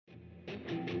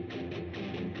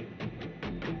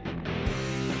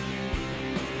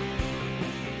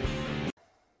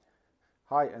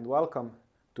Hi and welcome.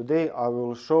 Today I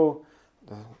will show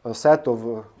a set of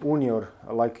Unior,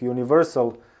 like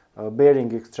universal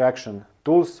bearing extraction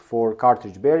tools for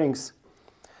cartridge bearings.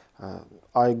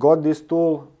 I got this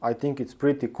tool, I think it's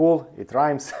pretty cool, it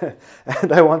rhymes,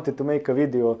 and I wanted to make a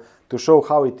video to show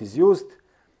how it is used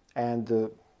and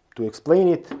to explain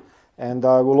it. And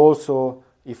I will also,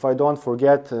 if I don't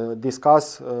forget,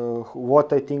 discuss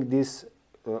what I think this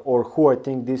or who I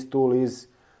think this tool is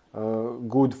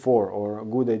good for or a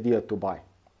good idea to buy.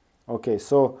 Okay,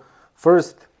 so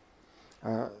first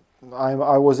I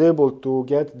was able to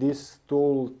get this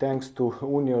tool thanks to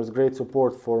Unior's great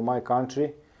support for my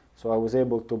country, so I was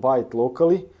able to buy it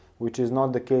locally, which is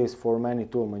not the case for many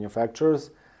tool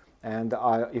manufacturers. And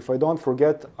if I don't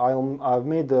forget, I've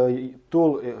made a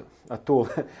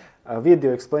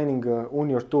video explaining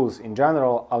Unior tools in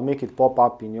general. I'll make it pop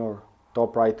up in your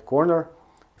top right corner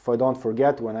if I don't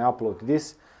forget when I upload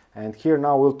this. And here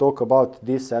now we'll talk about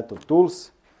this set of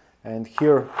tools. And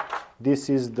here, this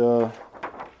is the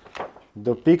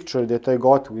picture that I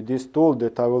got with this tool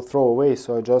that I will throw away,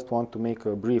 so I just want to make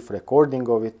a brief recording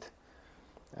of it.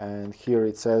 And here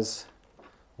it says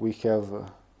we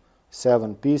have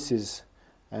 7 pieces,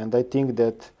 and I think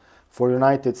that for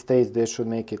United States they should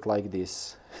make it like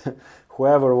this.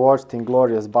 Whoever watched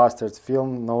Inglourious Basterds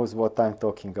film knows what I'm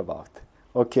talking about.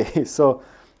 Okay, so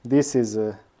this is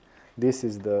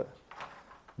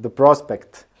the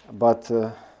prospect, but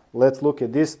let's look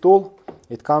at this tool.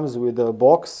 It comes with a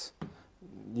box.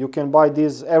 You can buy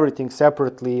everything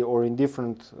separately or in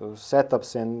different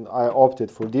setups, and I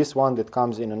opted for this one that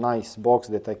comes in a nice box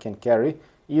that I can carry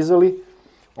easily.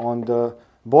 On the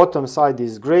bottom side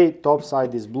is gray, top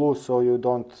side is blue, so you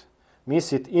don't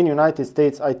miss it. In United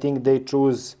States I think they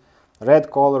choose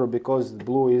red color because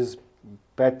blue is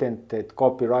patented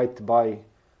copyright by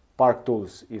Park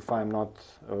Tools, if I'm not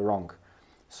wrong.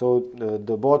 So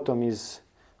the bottom is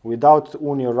without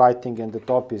Unior writing and the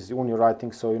top is Unior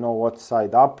writing, so you know what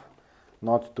side up,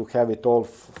 not to have it all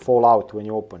fall out when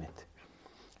you open it.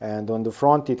 And on the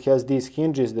front it has these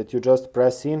hinges that you just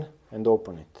press in and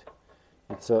open it.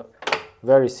 It's a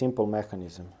very simple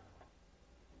mechanism.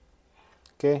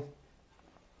 Okay,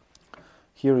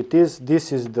 here it is.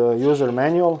 This is the user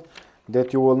manual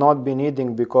that you will not be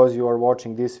needing because you are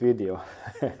watching this video.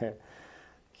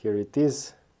 Here it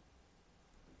is.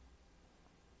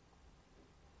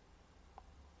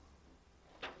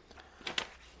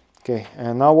 Okay,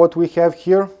 and now what we have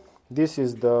here, this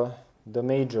is the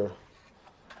major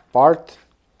part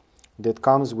that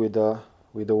comes with a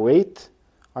weight.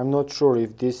 I'm not sure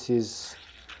if this is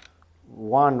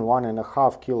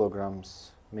 1.5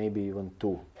 kilograms, maybe even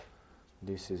 2.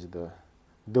 This is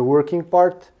the working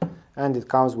part, and it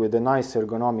comes with a nice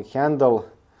ergonomic handle,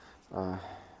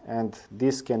 and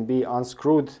this can be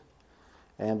unscrewed.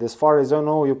 And as far as I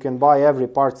know, you can buy every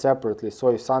part separately, so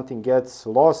if something gets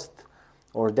lost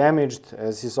or damaged,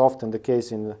 as is often the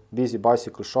case in busy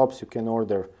bicycle shops, you can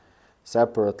order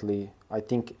separately, I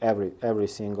think every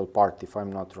single part, if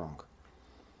I'm not wrong.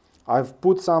 I've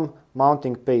put some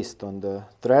mounting paste on the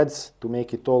threads to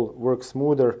make it all work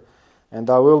smoother, and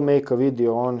I will make a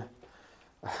video on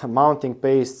mounting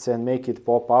pastes and make it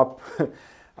pop up.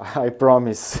 I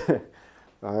promise.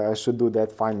 I should do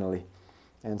that finally.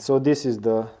 And so this is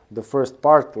the first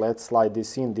part. Let's slide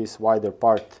this in. This wider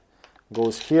part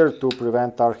goes here to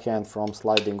prevent our hand from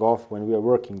sliding off when we are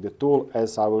working the tool,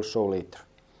 as I will show later.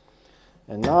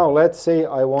 And now let's say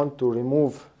I want to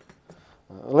remove,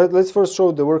 let's first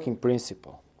show the working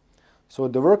principle. So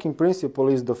the working principle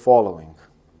is the following.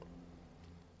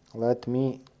 Let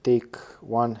me take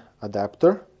one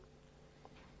adapter,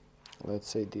 let's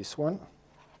say this one.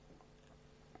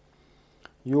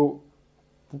 You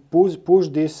push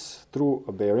this through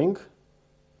a bearing,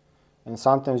 and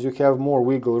sometimes you have more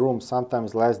wiggle room,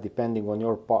 sometimes less, depending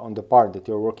on the part that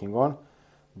you're working on.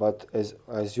 But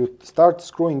as you start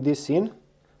screwing this in,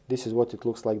 this is what it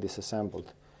looks like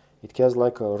disassembled. It has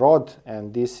like a rod,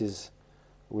 and this is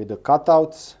with the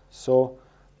cutouts. So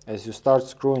as you start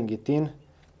screwing it in,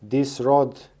 this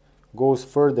rod goes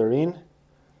further in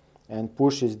and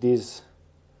pushes these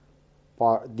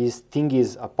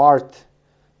thingies apart,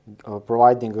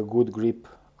 providing a good grip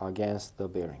against the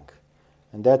bearing.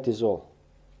 And that is all.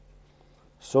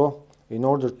 So in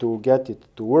order to get it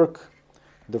to work,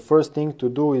 the first thing to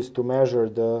do is to measure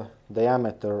the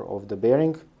diameter of the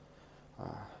bearing.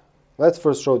 Let's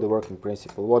first show the working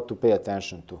principle, what to pay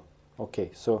attention to. Okay,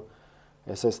 so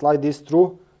as I slide this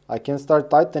through, I can start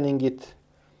tightening it,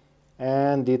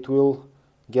 and it will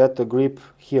get a grip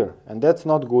here. And that's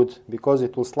not good because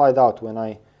it will slide out when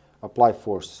I apply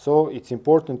force. So it's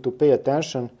important to pay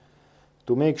attention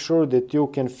to make sure that you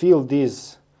can feel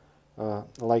these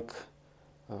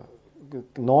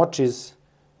notches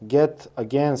get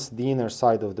against the inner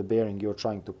side of the bearing you're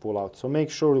trying to pull out. So make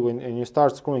sure when you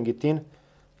start screwing it in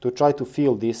to try to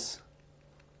feel this.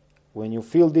 When you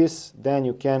feel this, then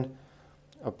you can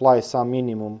apply some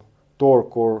minimum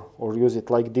torque or use it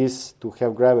like this to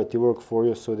have gravity work for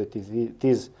you so that it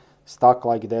is stuck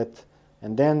like that,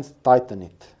 and then tighten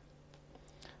it.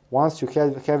 Once you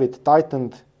have it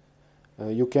tightened,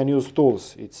 you can use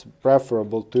tools. It's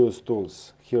preferable to use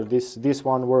tools. Here this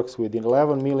one works with an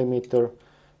 11 millimeter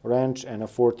wrench and a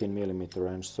 14 millimeter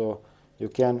wrench, so you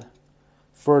can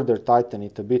further tighten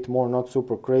it a bit more, not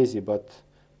super crazy, but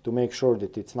to make sure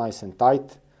that it's nice and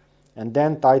tight, and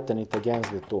then tighten it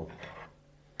against the tool.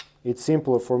 It's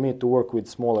simpler for me to work with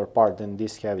smaller part than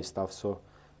this heavy stuff, so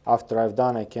after I've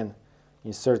done, I can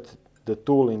insert the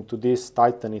tool into this,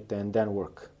 tighten it, and then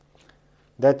work.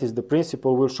 That is the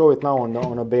principle. We'll show it now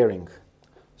on a bearing.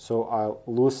 So I'll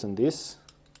loosen this.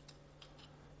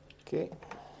 Okay.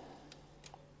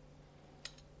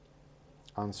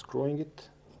 Unscrewing it.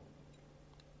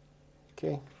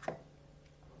 Okay.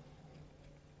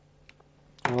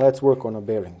 And let's work on a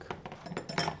bearing.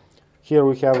 Here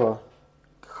we have a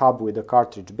hub with a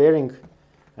cartridge bearing,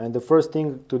 and the first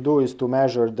thing to do is to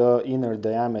measure the inner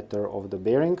diameter of the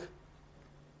bearing,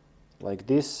 like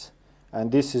this. And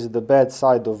this is the bad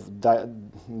side of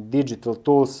digital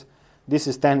tools. This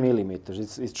is 10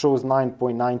 millimeters. It shows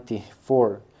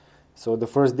 9.94. So the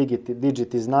first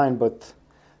digit is 9, but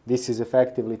this is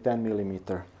effectively 10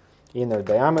 millimeter inner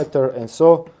diameter. And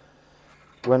so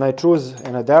when I choose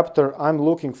an adapter, I'm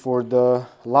looking for the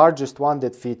largest one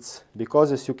that fits,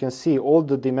 because as you can see, all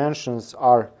the dimensions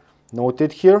are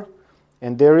noted here,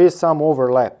 and there is some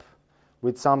overlap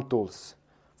with some tools.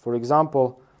 For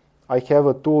example, I have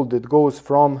a tool that goes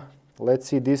from, let's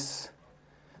see, this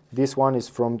one is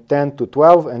from 10 to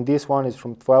 12, and this one is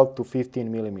from 12 to 15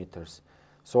 millimeters.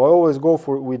 So I always go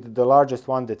with the largest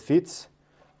one that fits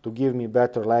to give me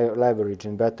better leverage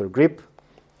and better grip.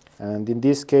 And in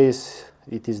this case,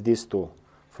 it is this tool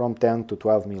from 10 to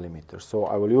 12 millimeters. So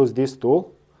I will use this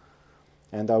tool,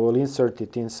 and I will insert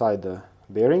it inside the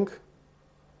bearing,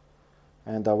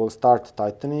 and I will start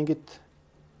tightening it.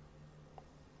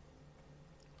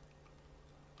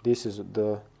 This is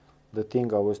the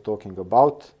thing I was talking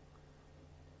about.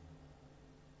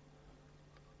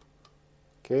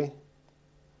 Okay.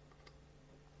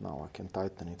 Now I can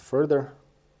tighten it further.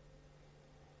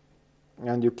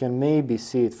 And you can maybe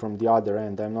see it from the other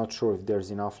end. I'm not sure if there's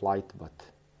enough light, but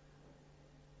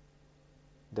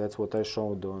that's what I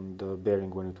showed on the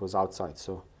bearing when it was outside.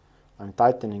 So I'm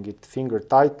tightening it finger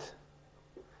tight.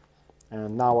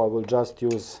 And now I will just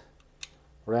use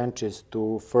wrenches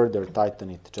to further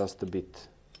tighten it just a bit,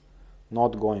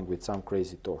 not going with some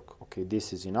crazy torque. Okay,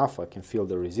 this is enough. I can feel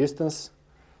the resistance,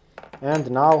 and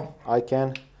now I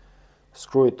can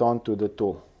screw it onto the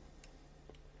tool.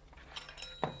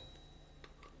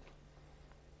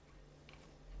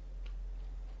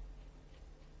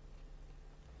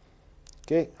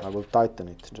 Okay, I will tighten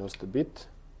it just a bit.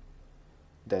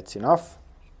 That's enough.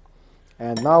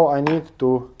 And now I need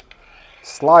to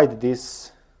slide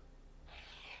this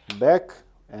back,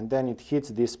 and then it hits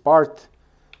this part,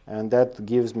 and that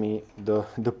gives me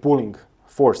the pulling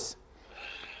force.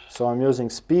 So I'm using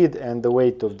speed and the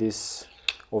weight of this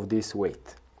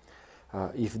weight.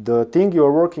 If the thing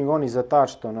you're working on is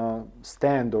attached on a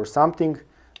stand or something,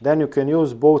 then you can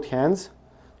use both hands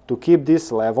to keep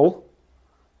this level,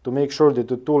 to make sure that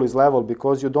the tool is level,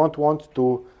 because you don't want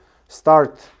to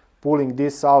start pulling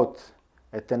this out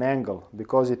at an angle,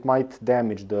 because it might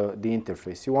damage the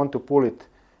interface. You want to pull it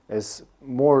as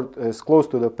close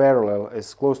to the parallel,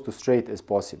 as close to straight as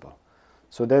possible.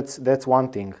 So that's one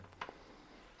thing.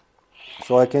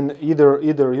 So I can either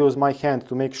use my hand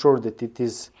to make sure that it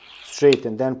is straight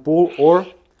and then pull, or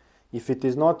if it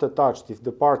is not attached, if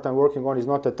the part I'm working on is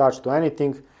not attached to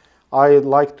anything, I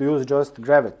like to use just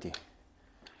gravity,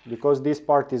 because this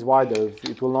part is wider.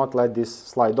 It will not let this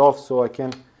slide off, so I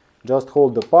can just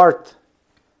hold the part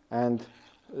and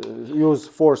use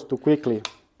force to quickly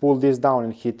pull this down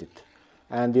and hit it.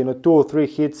 And in 2 or 3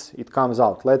 hits, it comes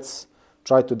out. Let's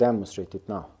try to demonstrate it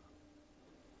now.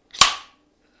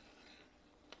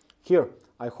 Here,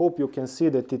 I hope you can see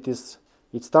that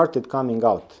it started coming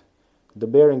out. The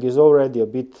bearing is already a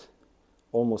bit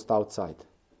almost outside.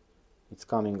 It's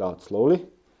coming out slowly.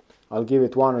 I'll give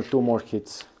it 1 or 2 more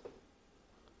hits.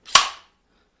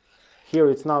 Here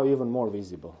it's now even more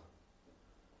visible.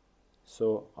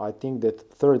 So I think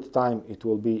that 3rd time it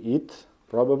will be it,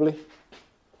 probably.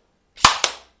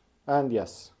 And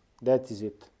yes, that is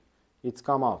it. It's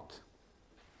come out.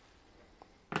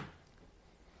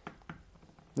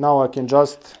 Now I can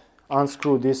just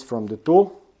unscrew this from the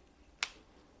tool.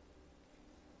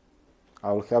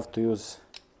 I will have to use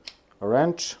a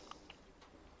wrench.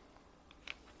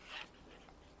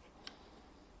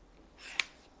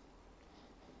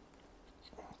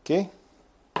 Okay.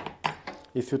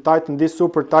 If you tighten this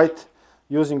super tight,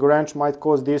 using a wrench might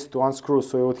cause this to unscrew,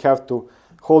 so you would have to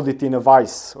hold it in a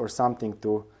vise or something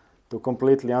to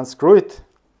completely unscrew it.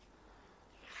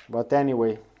 But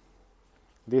anyway,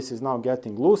 this is now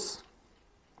getting loose.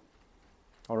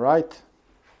 All right,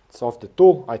 it's off the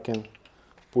tool. I can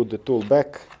put the tool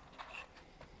back.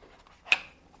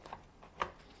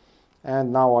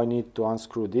 And now I need to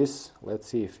unscrew this. Let's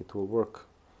see if it will work.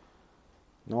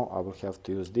 No, I will have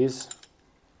to use this.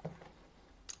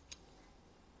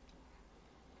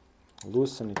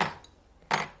 Loosen it.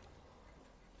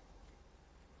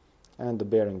 And the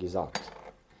bearing is out.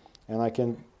 And I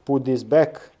can put this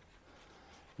back.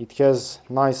 It has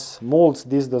nice molds.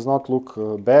 This does not look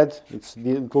bad. It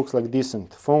looks like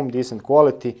decent foam, decent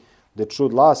quality that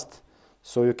should last.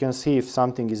 So you can see if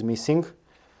something is missing.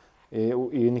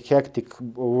 In a hectic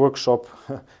workshop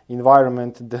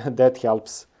environment, that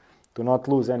helps to not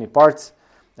lose any parts.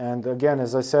 And again,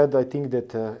 as I said, I think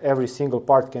that every single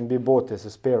part can be bought as a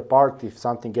spare part if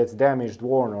something gets damaged,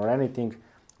 worn or anything,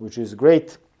 which is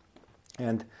great.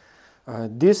 And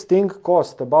this thing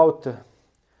cost about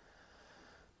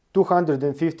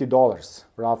 $250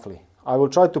 roughly. I will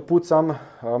try to put some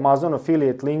Amazon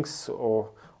affiliate links or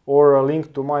a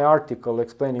link to my article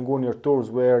explaining Unior tools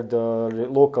where the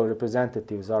local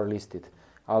representatives are listed.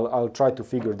 I'll try to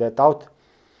figure that out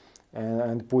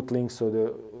and put links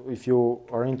so if you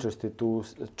are interested to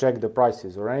check the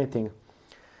prices or anything.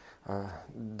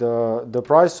 The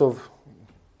price of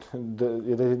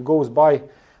that it goes by,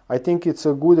 I think it's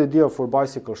a good idea for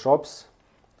bicycle shops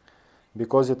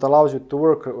because it allows you to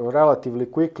work relatively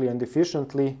quickly and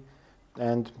efficiently,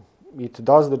 and it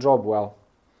does the job well.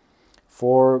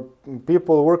 For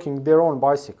people working their own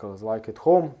bicycles, like at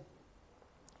home,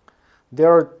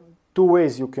 there are two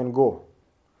ways you can go.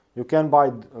 You can buy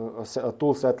a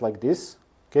tool set like this.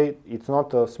 Okay, it's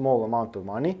not a small amount of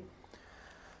money.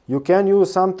 You can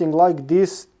use something like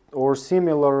this or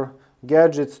similar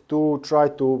gadgets to try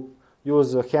to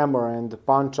use a hammer and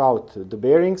punch out the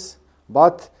bearings,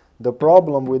 but the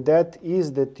problem with that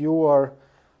is that you are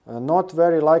not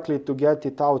very likely to get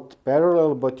it out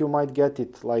parallel, but you might get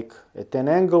it like at an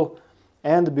angle.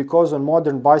 And because on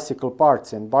modern bicycle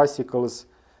parts and bicycles,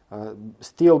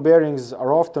 steel bearings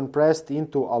are often pressed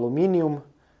into aluminum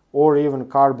or even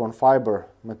carbon fiber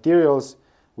materials,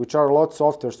 which are a lot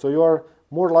softer, so you are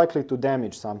more likely to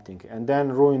damage something and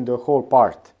then ruin the whole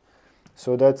part.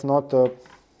 So that's not a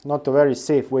very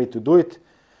safe way to do it,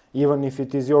 even if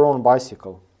it is your own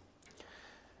bicycle.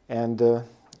 And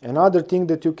another thing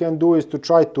that you can do is to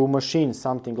try to machine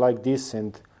something like this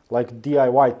and like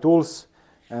DIY tools.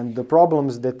 And the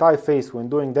problems that I face when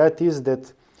doing that is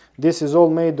that this is all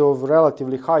made of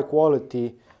relatively high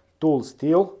quality tool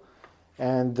steel,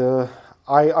 and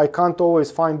I can't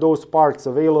always find those parts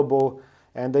available,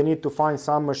 and I need to find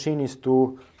some machinists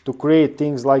to create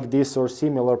things like this or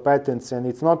similar patents, and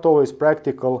it's not always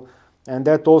practical, and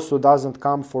that also doesn't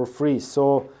come for free.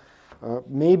 So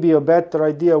maybe a better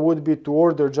idea would be to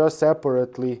order just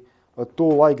separately a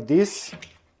tool like this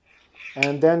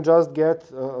and then just get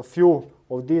a few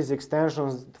of these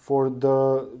extensions for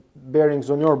the bearings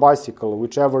on your bicycle,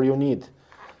 whichever you need.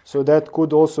 So that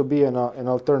could also be an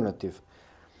alternative.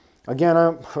 Again,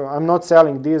 I'm not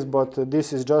selling this, but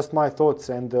this is just my thoughts,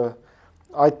 and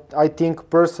I think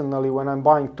personally when I'm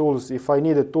buying tools, if I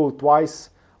need a tool twice,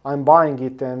 I'm buying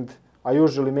it and I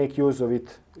usually make use of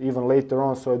it even later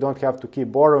on, so I don't have to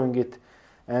keep borrowing it.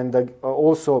 And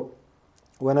also,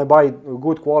 when I buy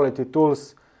good quality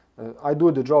tools, I do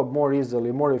the job more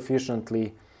easily, more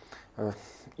efficiently.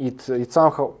 It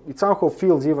somehow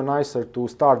feels even nicer to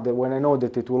start when I know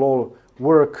that it will all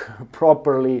work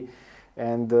properly,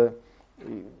 and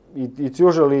it's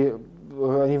usually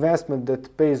an investment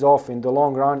that pays off in the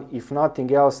long run, if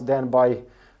nothing else than by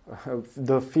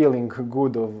the feeling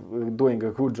good of doing a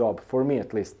good job, for me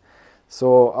at least.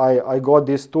 So I got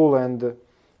this tool, and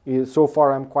so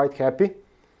far I'm quite happy.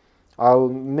 I'll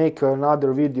make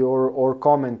another video or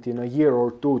comment in a year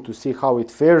or two to see how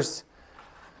it fares.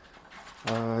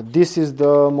 This is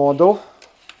the model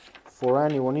for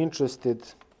anyone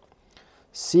interested,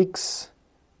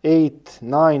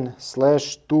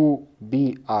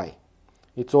 689/2BI.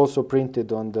 It's also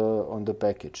printed on the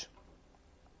package.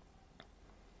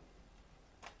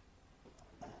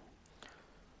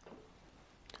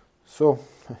 So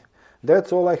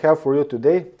that's all I have for you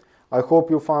today. I hope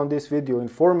you found this video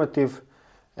informative,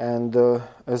 and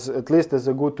at least as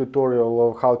a good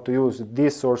tutorial of how to use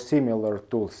this or similar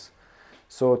tools.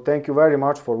 So thank you very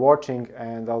much for watching,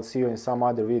 and I'll see you in some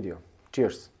other video.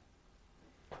 Cheers!